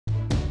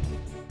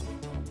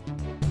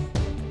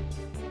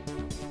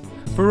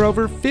For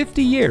over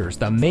 50 years,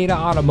 the Maita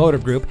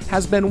Automotive Group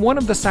has been one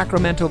of the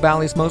Sacramento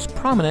Valley's most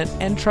prominent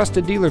and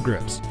trusted dealer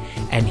groups.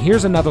 And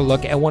here's another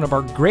look at one of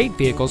our great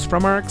vehicles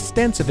from our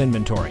extensive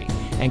inventory,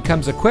 and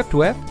comes equipped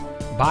with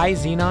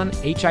bi-xenon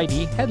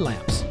HID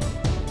headlamps,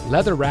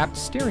 leather-wrapped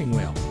steering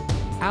wheel,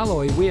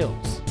 alloy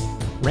wheels,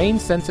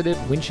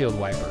 rain-sensitive windshield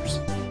wipers,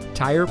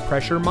 tire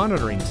pressure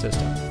monitoring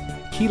system,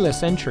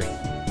 keyless entry,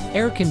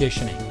 air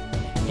conditioning,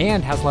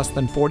 and has less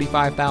than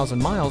 45,000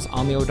 miles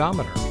on the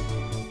odometer.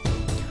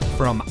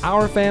 From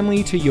our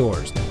family to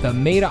yours, the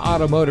Maita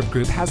Automotive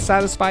Group has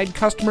satisfied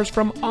customers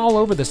from all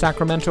over the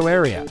Sacramento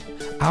area.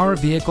 Our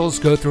vehicles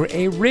go through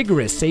a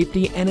rigorous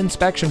safety and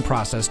inspection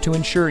process to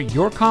ensure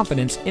your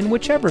confidence in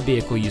whichever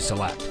vehicle you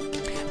select.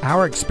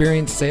 Our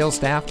experienced sales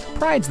staff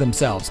prides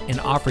themselves in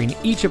offering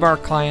each of our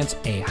clients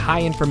a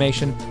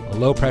high-information,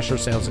 low-pressure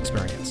sales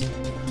experience.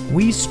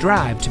 We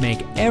strive to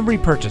make every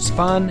purchase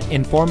fun,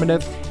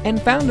 informative,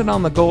 and founded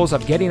on the goals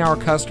of getting our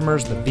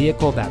customers the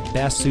vehicle that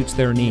best suits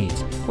their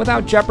needs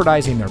without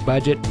jeopardizing their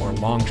budget or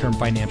long-term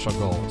financial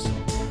goals.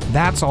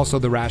 That's also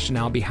the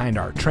rationale behind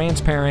our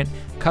transparent,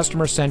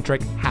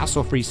 customer-centric,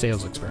 hassle-free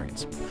sales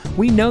experience.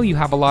 We know you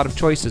have a lot of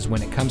choices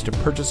when it comes to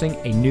purchasing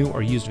a new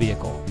or used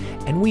vehicle,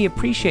 and we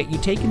appreciate you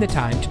taking the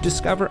time to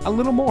discover a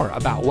little more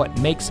about what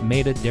makes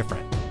Maita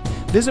different.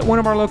 Visit one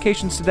of our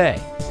locations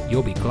today.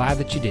 You'll be glad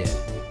that you did.